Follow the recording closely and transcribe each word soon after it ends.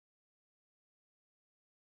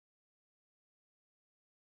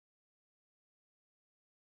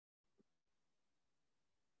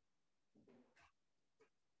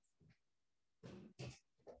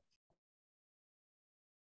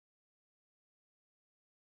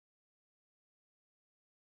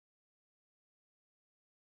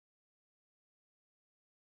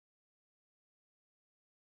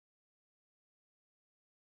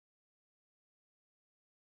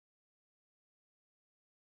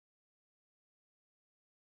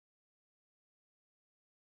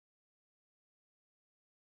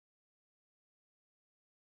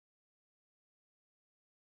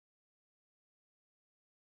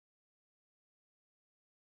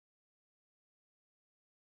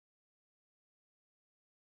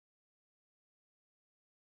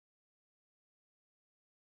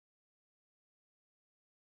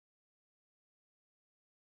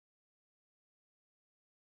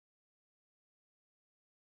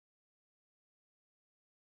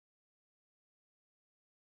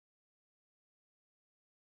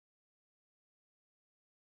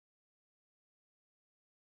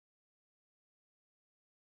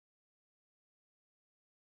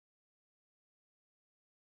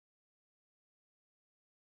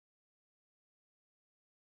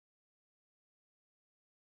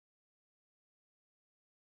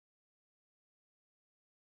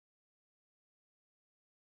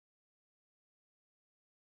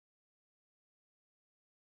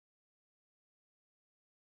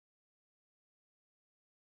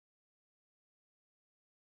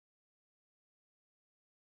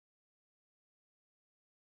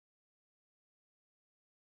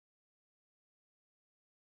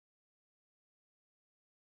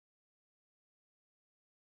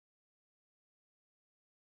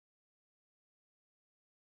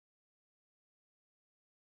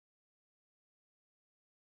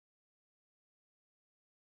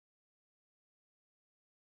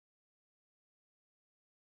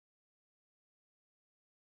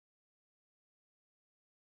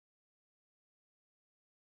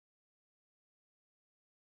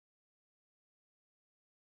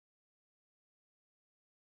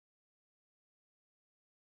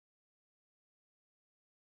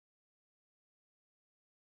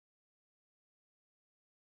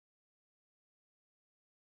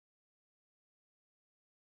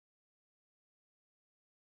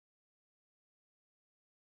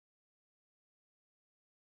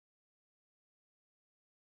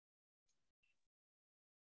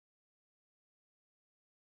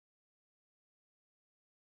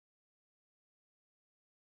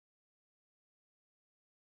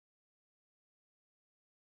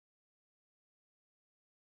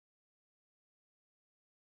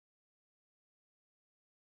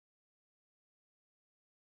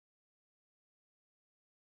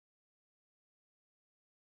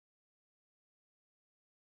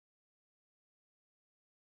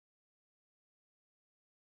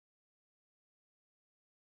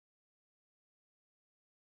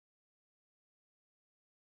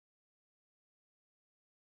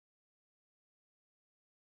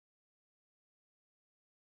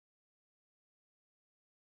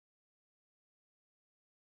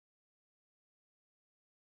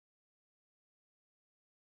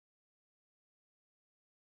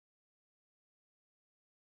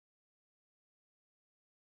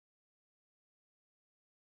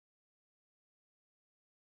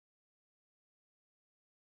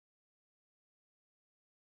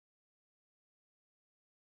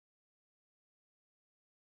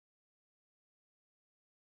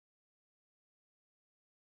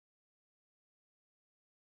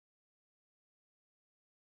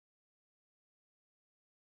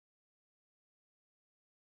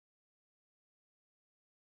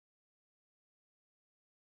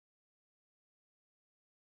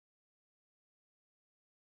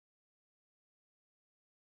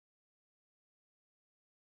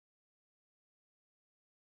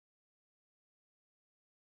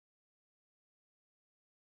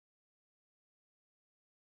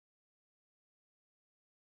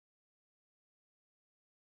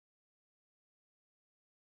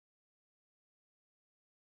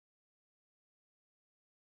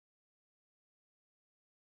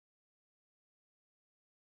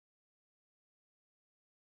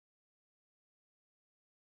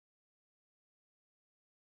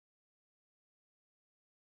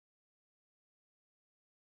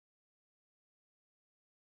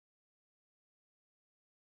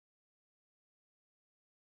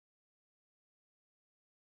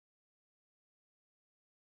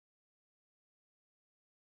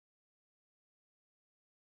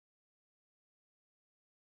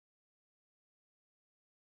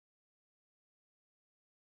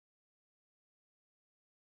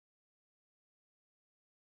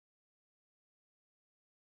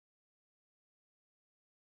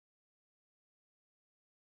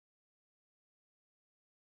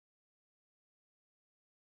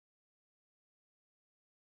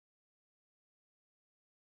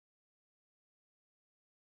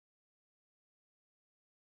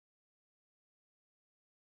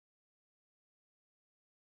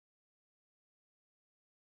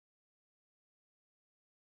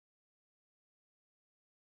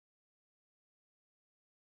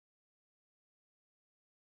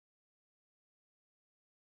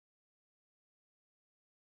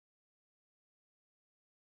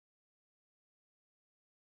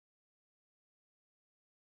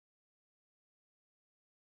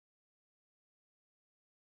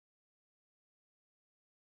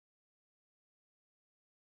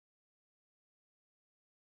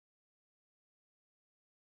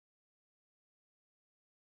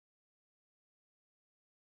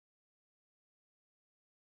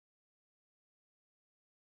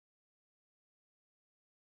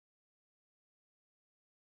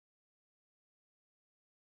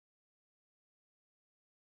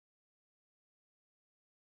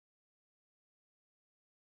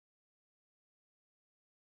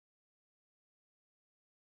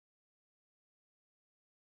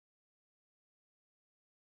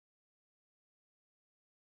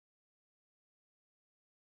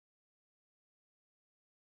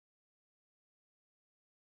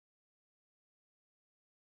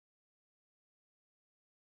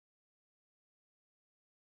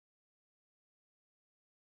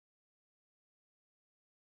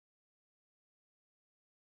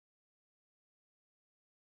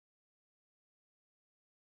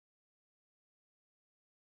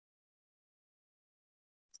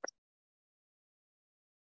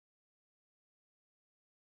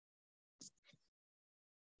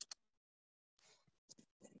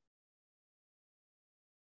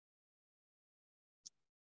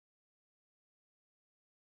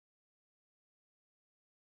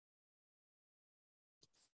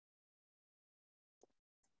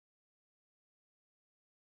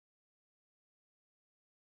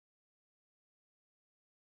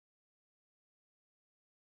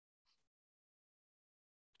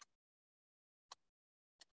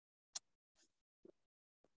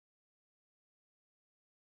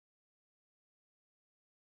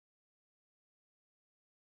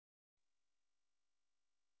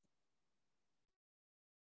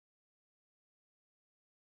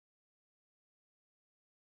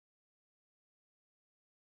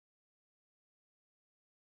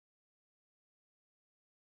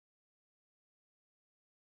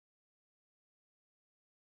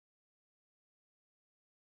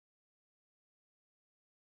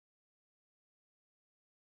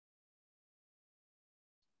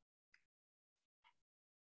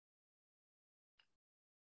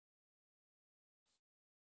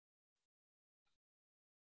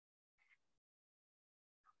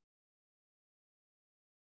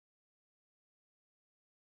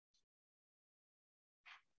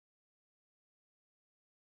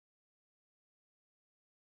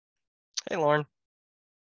Hey, Lauren.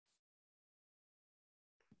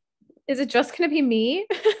 Is it just gonna be me?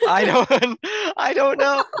 I don't I don't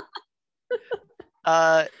know.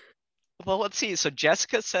 Uh well, let's see. So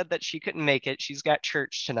Jessica said that she couldn't make it. She's got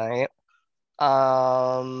church tonight.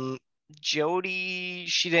 Um Jody,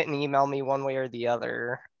 she didn't email me one way or the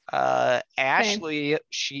other. Okay. Ashley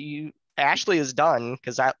is done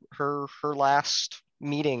because that her last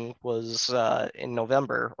meeting was in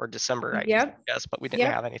November or December, I Yep. guess, but we didn't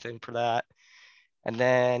Yep. have anything for that. And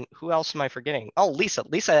then who else am I forgetting? Oh, Lisa.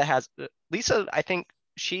 Lisa, I think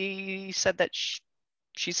she said that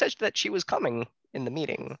she said that she was coming in the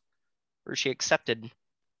meeting, or she accepted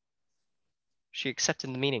the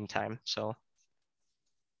meeting time. So,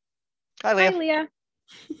 hi, Hi, Leah. Leah.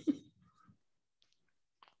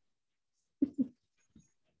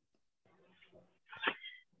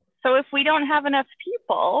 So if we don't have enough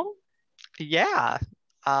people Yeah.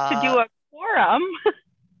 to do a quorum,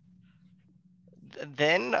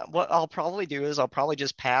 Then what I'll probably do is I'll probably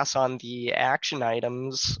just pass on the action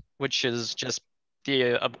items, which is just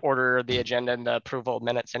the order of the agenda and the approval of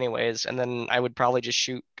minutes anyways. And then I would probably just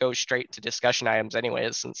go straight to discussion items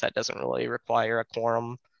anyways, since that doesn't really require a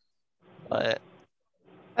quorum. But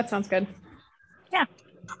That sounds good. yeah.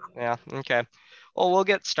 yeah, okay. Well, we'll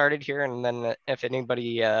get started here, and then if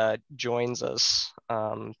anybody joins us,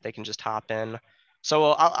 they can just hop in.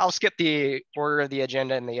 So I'll skip the order of the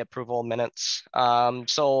agenda and the approval minutes.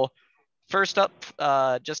 So first up,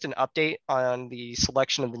 just an update on the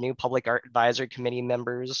selection of the new Public Art Advisory Committee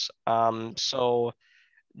members. So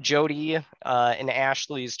Jody and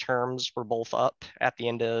Ashley's terms were both up at the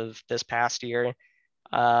end of this past year.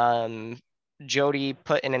 Um, Jody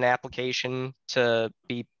put in an application to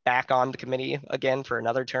be back on the committee again for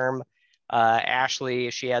another term.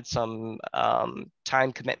 Ashley, she had some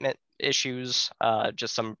time commitment issues,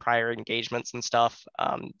 just some prior engagements and stuff.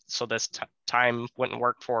 So this time wouldn't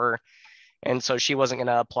work for her. And so she wasn't going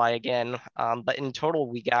to apply again. But in total,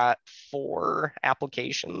 we got 4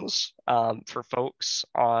 applications for folks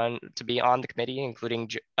to be on the committee, including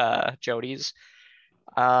Jody's.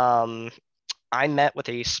 Um, I met with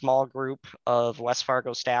a small group of West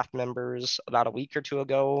Fargo staff members about a week or two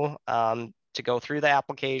ago to go through the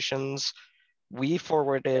applications. We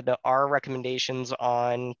forwarded our recommendations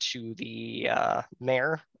on to the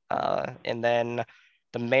mayor, and then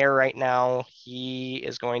the mayor right now, he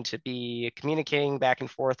is going to be communicating back and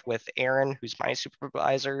forth with Aaron, who's my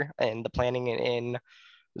supervisor in the planning and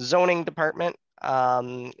zoning department,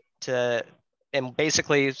 to and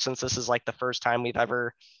basically, since this is like the first time we've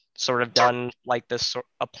ever sort of done like this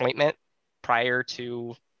appointment prior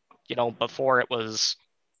to, before it was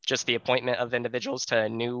just the appointment of individuals to a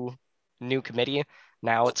new committee.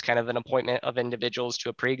 Now it's kind of an appointment of individuals to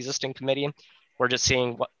a pre-existing committee. We're just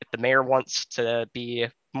seeing what if the mayor wants to be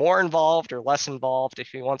more involved or less involved. If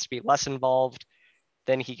he wants to be less involved,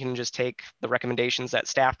 then he can just take the recommendations that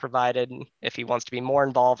staff provided. If he wants to be more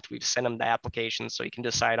involved, we've sent him the application so he can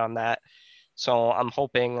decide on that. So I'm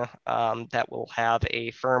hoping that we'll have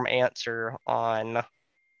a firm answer on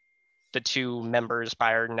the 2 members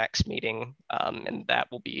by our next meeting, and that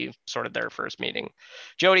will be sort of their first meeting.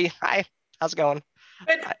 Jody, hi, how's it going?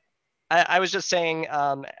 Good. I was just saying,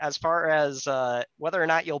 as far as whether or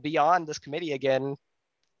not you'll be on this committee again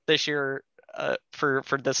this year, for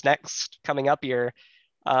this next coming up year,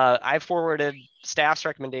 I forwarded staff's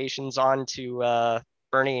recommendations on to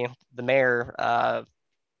Bernie, the mayor, a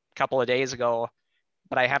couple of days ago,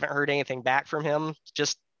 but I haven't heard anything back from him.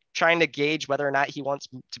 Just trying to gauge whether or not he wants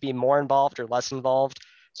to be more involved or less involved.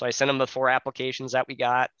 So I sent him the 4 applications that we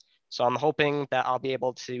got. So I'm hoping that I'll be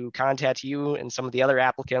able to contact you and some of the other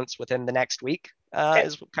applicants within the next week, Okay.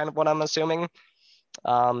 is kind of what I'm assuming.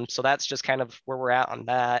 So that's just kind of where we're at on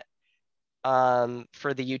that.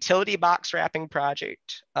 For the utility box wrapping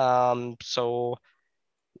project, so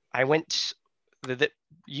I went,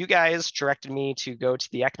 you guys directed me to go to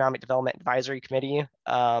the Economic Development Advisory Committee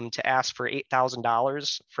to ask for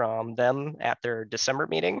 $8,000 from them at their December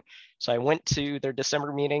meeting. So I went to their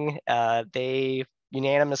December meeting. They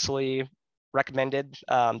unanimously recommended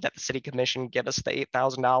that the city commission give us the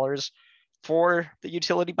 $8,000 for the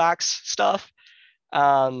utility box stuff.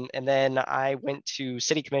 And then I went to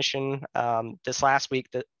city commission this last week.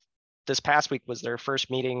 This past week was their first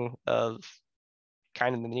meeting of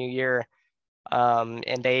kind of the new year.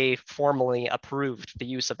 And they formally approved the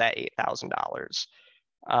use of that $8,000.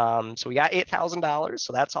 So we got $8,000,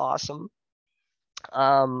 so that's awesome.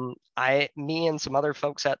 Me and some other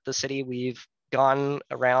folks at the city, we've gone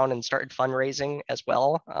around and started fundraising as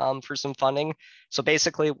well for some funding. So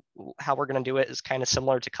basically how we're going to do it is kind of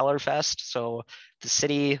similar to Color Fest. So the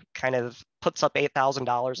city kind of puts up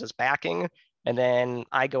 $8,000 as backing, and then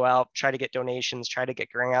I go out, try to get donations, try to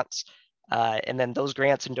get grants, and then those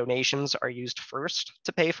grants and donations are used first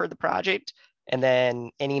to pay for the project, and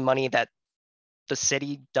then any money that the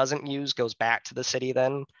city doesn't use goes back to the city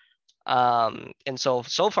then. And so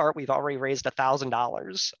far we've already raised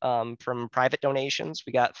 $1,000 from private donations.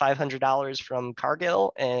 We got $500 from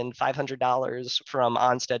Cargill and $500 from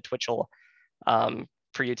Onstead Twitchell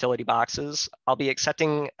for utility boxes. I'll be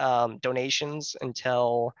accepting donations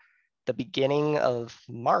until the beginning of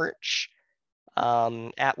March,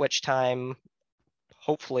 at which time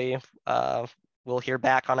hopefully we'll hear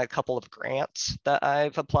back on a couple of grants that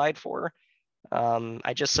I've applied for.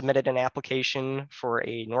 I just submitted an application for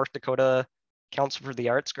a North Dakota Council for the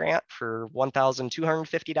Arts grant for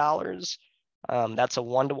 $1,250. That's a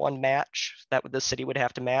 1-to-1 match that the city would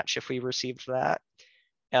have to match if we received that.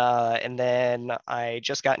 And then I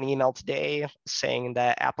just got an email today saying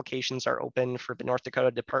that applications are open for the North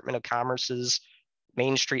Dakota Department of Commerce's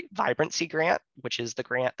Main Street Vibrancy Grant, which is the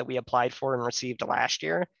grant that we applied for and received last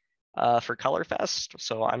year for Colorfest.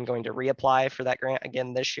 So I'm going to reapply for that grant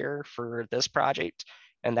again this year for this project.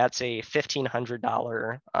 And that's a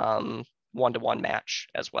 $1,500 1-to-1 match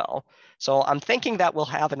as well. So I'm thinking that we'll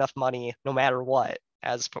have enough money no matter what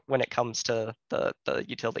as when it comes to the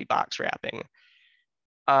utility box wrapping.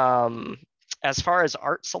 As far as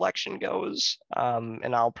art selection goes,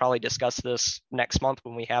 and I'll probably discuss this next month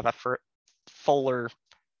when we have a fuller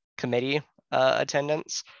committee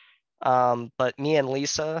attendance. But me and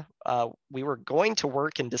Lisa, we were going to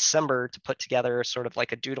work in December to put together sort of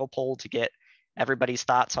like a doodle poll to get everybody's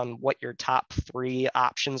thoughts on what your top 3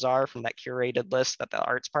 options are from that curated list that the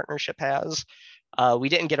Arts Partnership has. We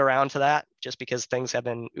didn't get around to that just because things have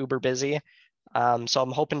been uber busy. So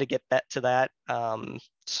I'm hoping to get to that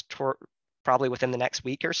probably within the next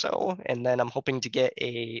week or so. And then I'm hoping to get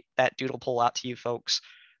that doodle poll out to you folks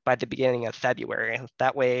by the beginning of February.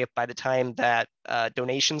 That way, by the time that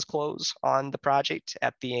donations close on the project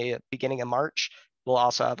at the beginning of March, we'll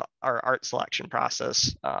also have our art selection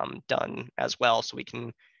process done as well. So we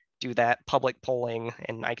can do that public polling,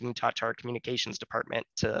 and I can talk to our communications department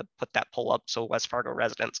to put that poll up so West Fargo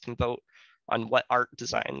residents can vote on what art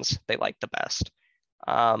designs they like the best.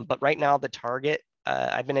 But right now, the target,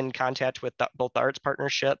 I've been in contact with both the Arts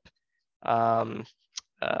Partnership, the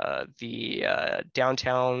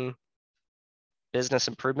Downtown Business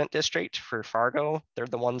Improvement District for Fargo. They're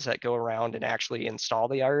the ones that go around and actually install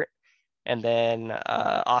the art. And then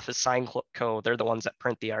Office Sign Co., they're the ones that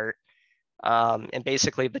print the art. And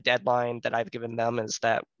basically the deadline that I've given them is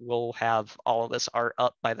that we'll have all of this art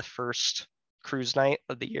up by the first cruise night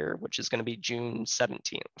of the year, which is going to be June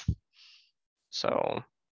 17th. So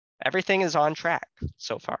everything is on track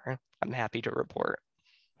so far. I'm happy to report.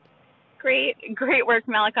 Great work,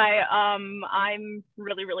 Malachi. I'm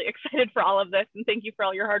really excited for all of this, and thank you for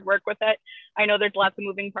all your hard work with it. I know there's lots of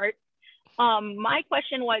moving parts. My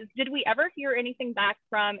question was, did we ever hear anything back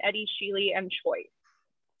from Eddie, Sheely, and Choice?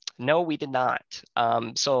 No, we did not.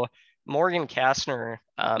 So Morgan Kastner,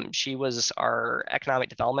 she was our economic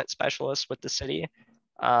development specialist with the city.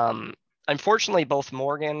 Unfortunately, both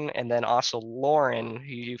Morgan and then also Lauren,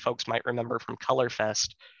 who you folks might remember from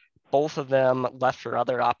Colorfest, both of them left for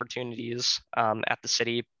other opportunities at the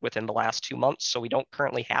city within the last 2 months. So we don't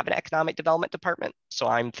currently have an economic development department. So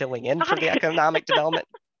I'm filling in for the economic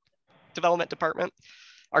development department.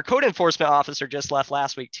 Our code enforcement officer just left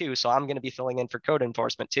last week too. So I'm going to be filling in for code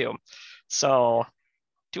enforcement too. So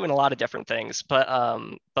doing a lot of different things. But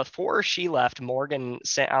before she left, Morgan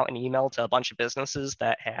sent out an email to a bunch of businesses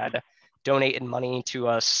that had donated money to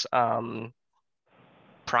us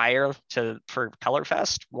prior for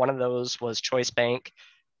Colorfest. One of those was Choice Bank.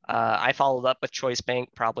 I followed up with Choice Bank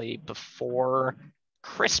probably before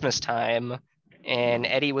Christmas time, and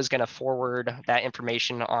Eddie was going to forward that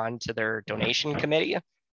information on to their donation committee.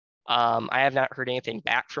 I have not heard anything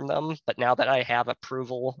back from them, but now that I have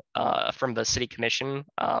approval from the city commission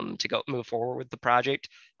to move forward with the project,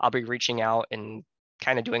 I'll be reaching out and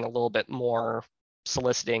kind of doing a little bit more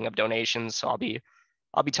soliciting of donations. So I'll be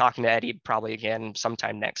talking to Eddie probably again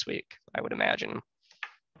sometime next week, I would imagine.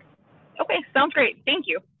 Okay, sounds great. Thank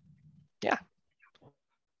you. Yeah.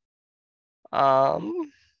 But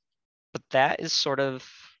that is sort of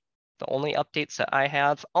the only updates that I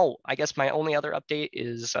have. Oh, I guess my only other update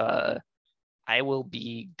is I will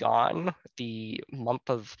be gone the month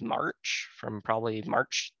of March, from probably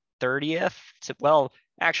March 30th to, well,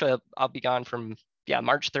 actually I'll be gone from,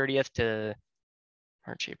 March 30th to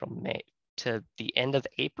March, April, May, to the end of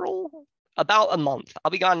April, about a month.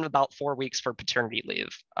 I'll be gone about 4 weeks for paternity leave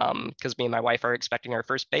because me and my wife are expecting our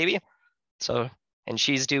first baby. So and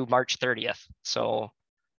she's due March 30th. So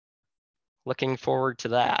looking forward to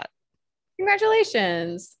that.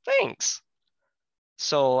 Congratulations. Thanks.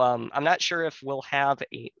 So I'm not sure if we'll have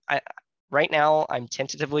right now I'm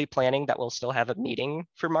tentatively planning that we'll still have a meeting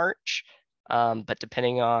for March. But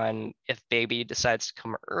depending on if baby decides to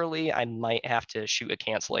come early, I might have to shoot a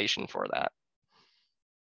cancellation for that.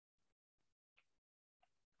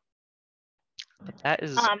 But that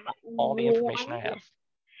is all the information I have.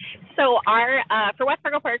 So our for West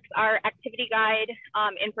Fargo Parks, our activity guide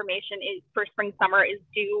information is for spring summer is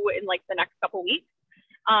due in like the next couple weeks.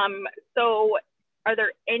 So are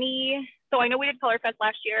there any? So I know we did Color Fest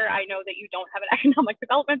last year. I know that you don't have an economic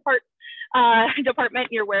development department.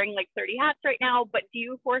 You're wearing like 30 hats right now. But do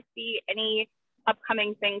you foresee any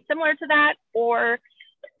upcoming things similar to that, or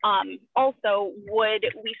also would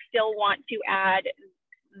we still want to add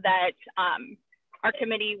that our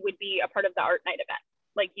committee would be a part of the art night event,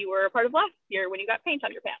 like you were a part of last year when you got paint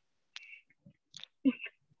on your pants?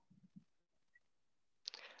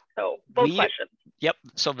 So both questions. Yep.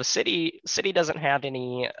 So the city doesn't have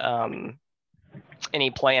any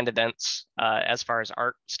planned events as far as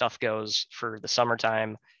art stuff goes for the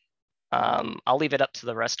summertime. I'll leave it up to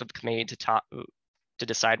the rest of the committee to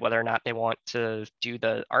decide whether or not they want to do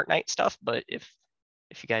the art night stuff. But if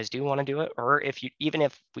you guys do want to do it, or even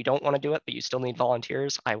if we don't want to do it, but you still need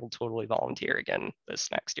volunteers, I will totally volunteer again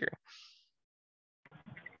this next year.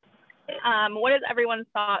 What is everyone's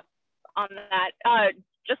thoughts on that?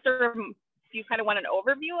 Just do you kind of want an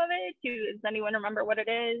overview of it? Does anyone remember what it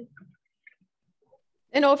is?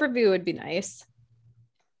 An overview would be nice.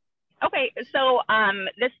 Okay, so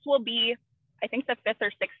this will be, I think, the 5th or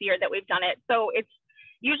 6th year that we've done it. So it's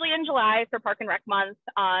usually in July for Park and Rec Month,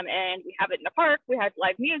 and we have it in the park. We have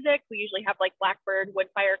live music. We usually have like Blackbird,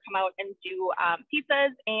 Woodfire come out and do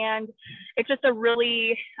pizzas, and it's just a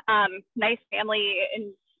really nice family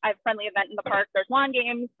and friendly event in the park. There's lawn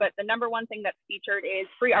games, but the number one thing that's featured is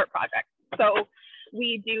free art projects. So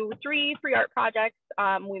we do 3 free art projects.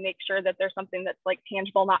 We make sure that there's something that's like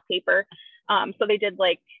tangible, not paper. So they did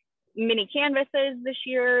like mini canvases this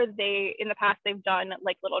year. In the past, they've done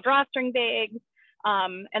like little drawstring bags.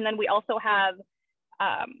 And then we also have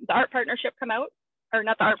the art partnership come out, or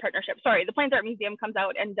not the art partnership, sorry, the Plains Art Museum comes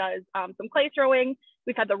out and does some clay throwing.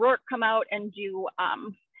 We've had the Rourke come out and do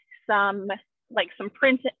some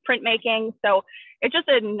printmaking. So it's just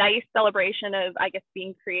a nice celebration of, I guess,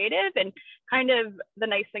 being creative, and kind of the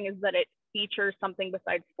nice thing is that it features something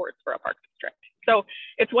besides sports for a park district. So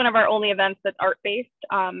it's one of our only events that's art-based.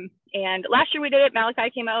 And last year we did it. Malachi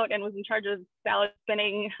came out and was in charge of salad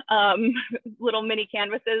spinning little mini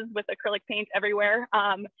canvases with acrylic paint everywhere.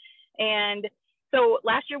 And so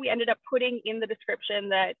last year we ended up putting in the description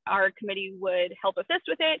that our committee would help assist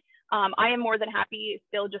with it. I am more than happy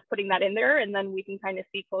still just putting that in there, and then we can kind of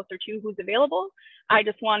see closer to who's available. I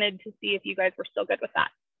just wanted to see if you guys were still good with that.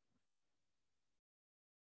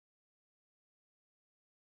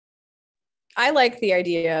 I like the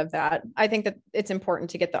idea of that. I think that it's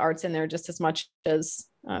important to get the arts in there just as much as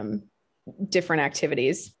different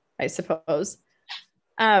activities, I suppose.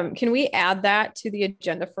 Can we add that to the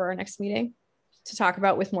agenda for our next meeting to talk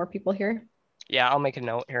about with more people here? Yeah, I'll make a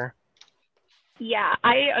note here. Yeah,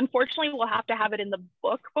 I unfortunately will have to have it in the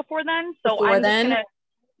book before then. So before I'm then, just gonna,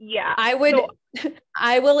 yeah. I would. So,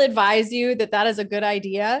 I will advise you that is a good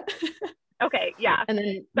idea. Okay, yeah. And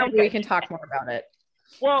then maybe we can talk more about it.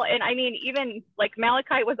 Well, and I mean, even like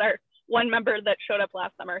Malachi was our one member that showed up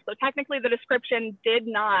last summer. So technically the description did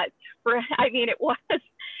not, it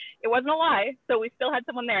wasn't a lie. So we still had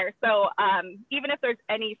someone there. So even if there's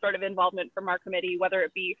any sort of involvement from our committee, whether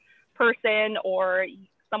it be person or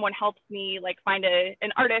someone helps me like find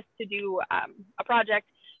an artist to do a project,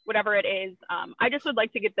 whatever it is, I just would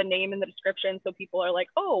like to get the name in the description so people are like,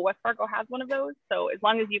 oh, West Fargo has one of those. So as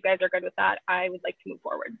long as you guys are good with that, I would like to move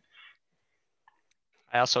forward.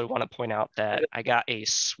 I also want to point out that I got a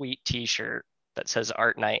sweet t-shirt that says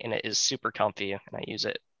Art Night, and it is super comfy, and I use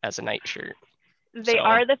it as a night shirt. They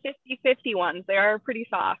are the 50-50 ones. They are pretty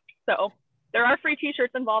soft. So there are free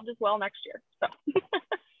t-shirts involved as well next year. So.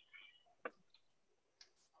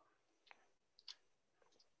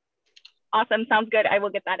 Awesome. Sounds good. I will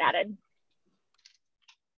get that added.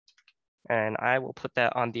 And I will put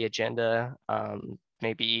that on the agenda.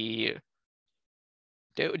 Maybe,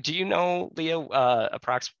 do you know, Leo,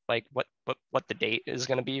 approximately like what the date is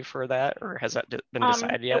going to be for that, or has that been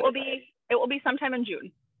decided yet? It will be sometime in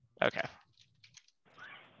June. Okay.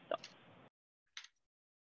 So.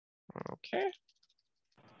 Okay.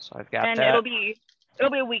 So I've got that. And it'll be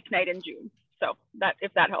a weeknight in June. So that,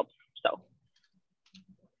 if that helps. So.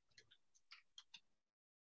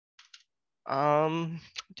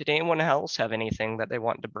 Did anyone else have anything that they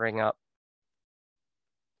want to bring up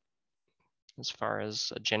as far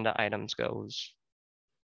as agenda items goes?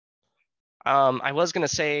 I was gonna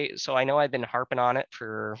say, so I know I've been harping on it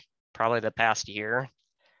for probably the past year,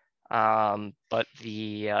 but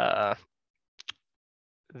the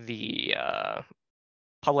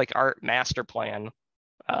public art master plan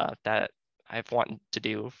that I've wanted to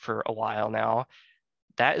do for a while now,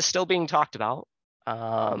 that is still being talked about.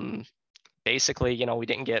 Basically, we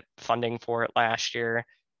didn't get funding for it last year.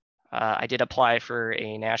 I did apply for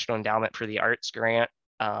a National Endowment for the Arts grant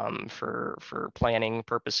for planning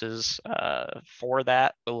purposes for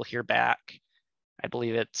that. We'll hear back. I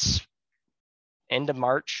believe it's end of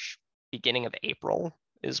March, beginning of April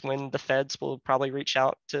is when the feds will probably reach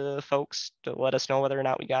out to folks to let us know whether or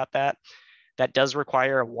not we got that. That does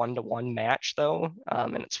require a 1-to-1 match though,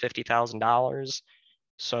 and it's $50,000.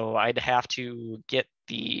 So I'd have to get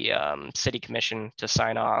the city commission to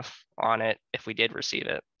sign off on it if we did receive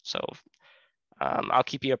it. So I'll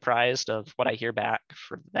keep you apprised of what I hear back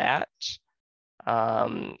for that.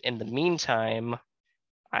 In the meantime,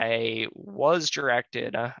 I was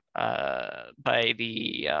directed by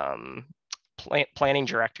the planning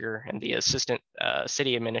director and the assistant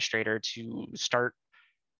city administrator to start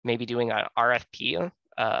maybe doing an RFP,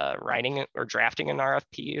 writing or drafting an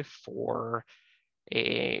RFP for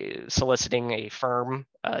soliciting a firm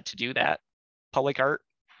to do that public art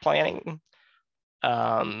planning.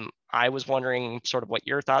 I was wondering sort of what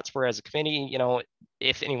your thoughts were as a committee,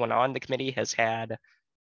 if anyone on the committee has had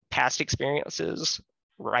past experiences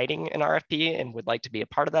writing an RFP and would like to be a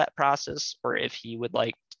part of that process, or if he would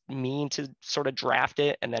like me to sort of draft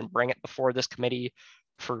it and then bring it before this committee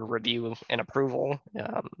for review and approval.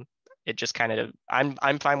 It just kind of,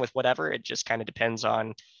 I'm fine with whatever. It just kind of depends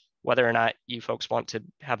on whether or not you folks want to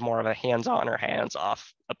have more of a hands-on or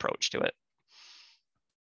hands-off approach to it.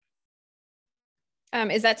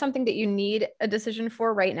 Is that something that you need a decision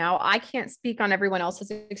for right now? I can't speak on everyone else's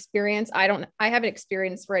experience. I haven't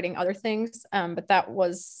experienced writing other things, but that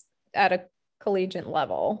was at a collegiate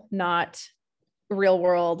level, not real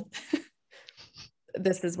world.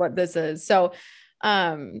 This is what this is. So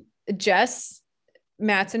Jess,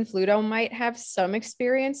 Matson Fluto might have some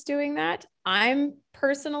experience doing that. I'm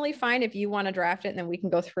personally fine if you want to draft it and then we can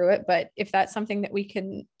go through it. But if that's something that we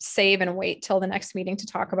can save and wait till the next meeting to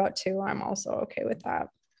talk about too, I'm also okay with that.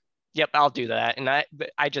 Yep, I'll do that. And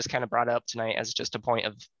I just kind of brought it up tonight as just a point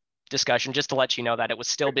of discussion, just to let you know that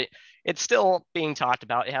it's still being talked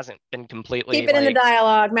about. It hasn't been completely keep it in the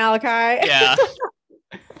dialogue, Malachi. Yeah.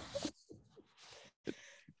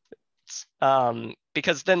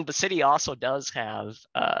 Because then the city also does have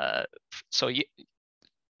so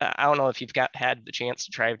I don't know if you've had the chance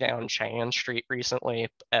to drive down Cheyenne Street recently,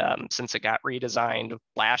 since it got redesigned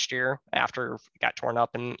last year after it got torn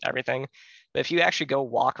up and everything. But if you actually go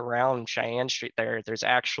walk around Cheyenne Street there's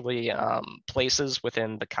actually places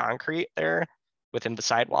within the concrete there, within the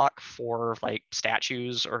sidewalk for like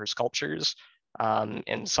statues or sculptures.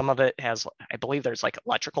 And some of it has, I believe there's like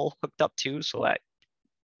electrical hooked up too, so that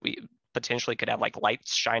we potentially could have like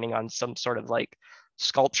lights shining on some sort of like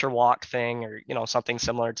sculpture walk thing, or something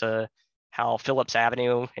similar to how Phillips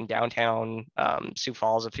Avenue in downtown Sioux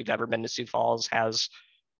Falls, if you've ever been to Sioux Falls, has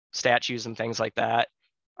statues and things like that.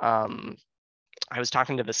 I was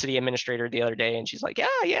talking to the city administrator the other day and she's like,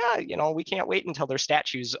 yeah, we can't wait until there's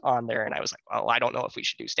statues on there. And I was like, well, I don't know if we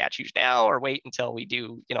should do statues now or wait until we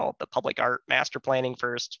do the public art master planning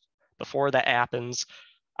first before that happens.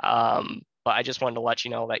 But I just wanted to let you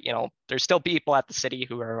know that, there's still people at the city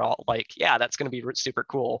who are all like, yeah, that's going to be super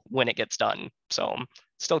cool when it gets done. So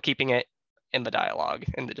still keeping it in the dialogue,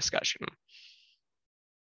 in the discussion.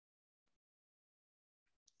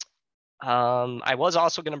 I was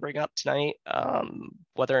also going to bring up tonight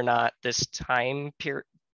whether or not this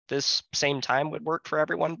same time would work for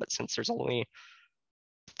everyone. But since there's only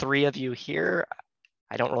 3 of you here,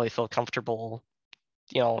 I don't really feel comfortable,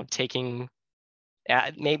 taking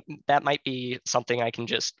maybe that might be something I can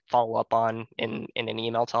just follow up on in an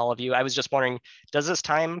email to all of you. I was just wondering, does this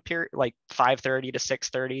time period, like 5:30 to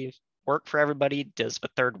 6:30, work for everybody? Does the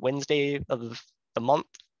third Wednesday of the month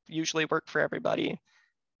usually work for everybody?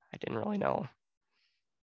 I didn't really know.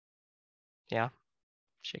 Yeah,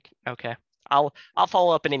 okay. I'll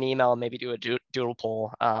follow up in an email and maybe do a doodle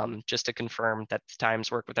poll just to confirm that the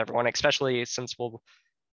times work with everyone, especially since we'll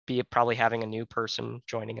be probably having a new person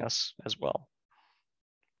joining us as well.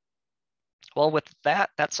 Well, with that,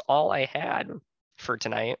 that's all I had for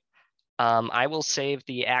tonight. I will save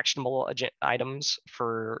the actionable items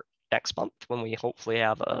for next month when we hopefully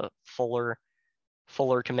have a fuller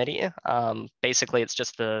committee. Basically, it's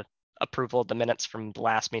just the approval of the minutes from the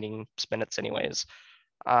last meeting's minutes anyways.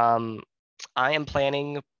 I am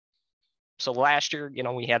planning, so last year,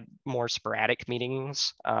 we had more sporadic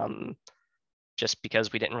meetings, just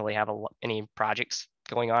because we didn't really have any projects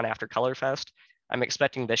going on after Color Fest. I'm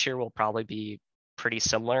expecting this year will probably be pretty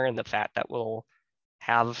similar in the fact that we'll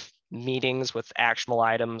have meetings with actionable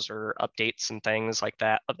items or updates and things like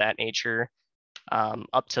that of that nature,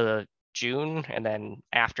 up to June. And then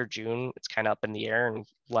after June, it's kind of up in the air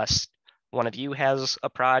unless one of you has a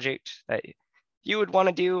project that you would want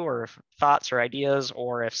to do, or thoughts or ideas,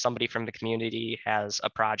 or if somebody from the community has a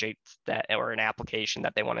project that or an application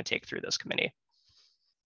that they want to take through this committee.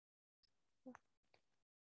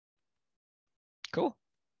 Cool.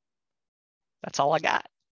 That's all I got.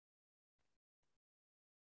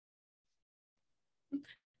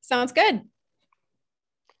 Sounds good.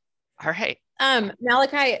 All right.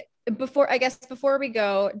 Malachi, before we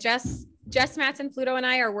go, Jess Matson, Fluto, and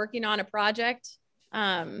I are working on a project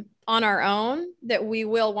on our own that we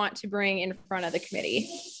will want to bring in front of the committee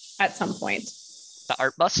at some point. The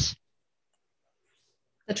art bus?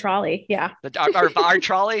 The trolley, yeah. Our art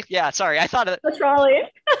trolley? Yeah, sorry. I thought the trolley.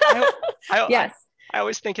 Yes. I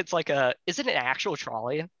always think it's like is it an actual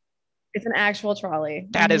trolley? It's an actual trolley.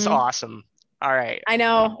 That is awesome. All right. I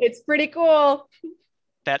know. It's pretty cool.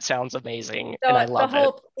 That sounds amazing. So and I love the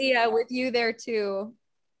hope, yeah, with you there too.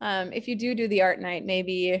 If you do the art night,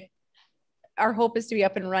 maybe our hope is to be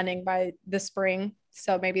up and running by the spring.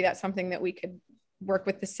 So maybe that's something that we could work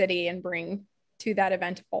with the city and bring to that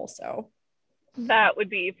event also. That would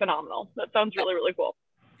be phenomenal. That sounds really, really cool.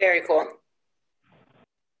 Very cool.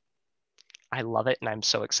 I love it, and I'm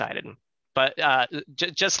so excited. But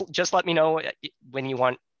just let me know when you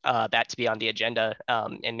want that to be on the agenda,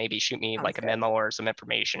 and maybe shoot me Sounds like good. a memo or some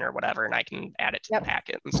information or whatever, and I can add it to the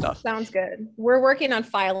packet and stuff. Sounds good. We're working on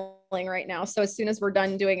filing right now. So as soon as we're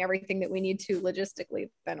done doing everything that we need to logistically,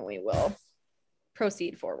 then we will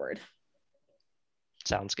proceed forward.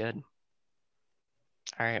 Sounds good.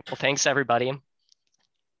 All right. Well, thanks, everybody.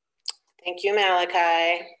 Thank you,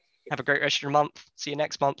 Malachi. Have a great rest of your month. See you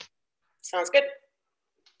next month. Sounds good.